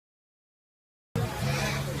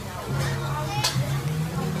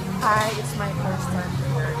Hi, it's my first time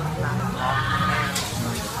here in Bangkok and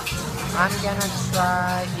I'm gonna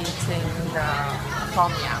try eating the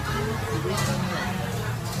tom yum.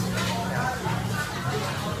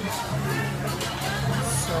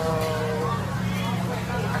 So,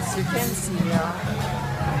 as you can see,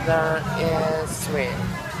 there is, wait,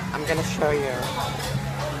 I'm gonna show you.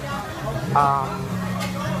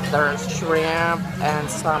 There's shrimp and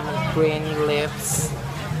some green leaves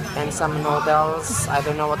and some noodles. I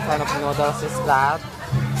don't know what kind of noodles is that.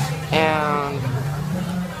 And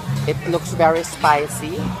it looks very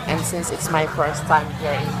spicy. And since it's my first time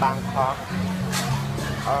here in Bangkok,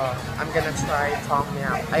 I'm gonna try tom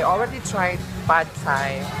yum. I already tried pad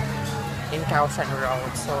thai in Khao San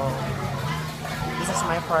Road, so this is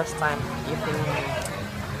my first time eating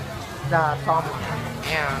the tom yum.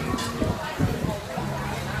 And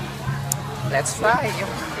let's try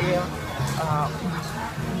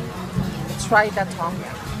try the tom yum.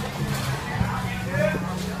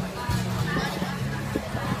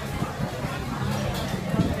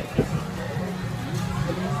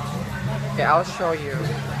 Okay, I'll show you.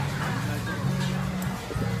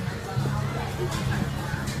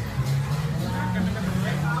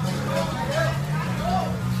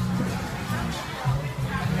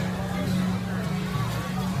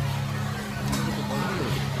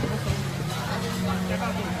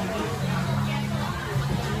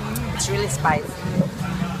 It's really spicy.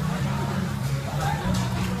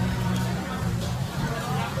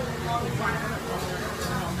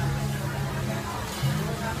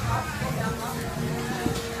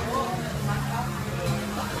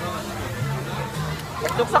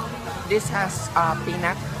 It looks like this has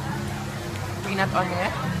peanut on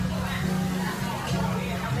it,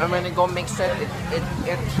 and when you go mix it, it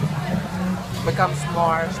becomes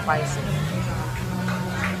more spicy.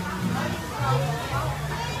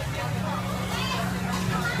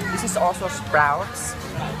 This is also sprouts,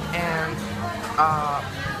 and I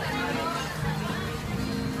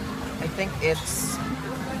think it's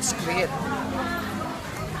squid.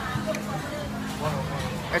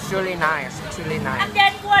 It's really nice. It's really nice.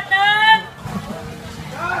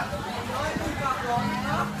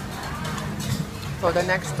 So the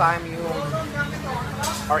next time you,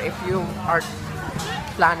 or if you are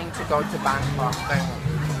planning to go to Bangkok, then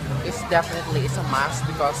it's definitely a must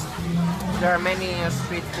because there are many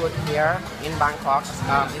street food here in Bangkok,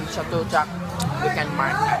 in Chatuchak Weekend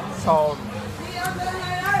Market. So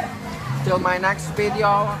till my next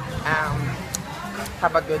video,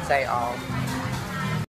 have a good day all.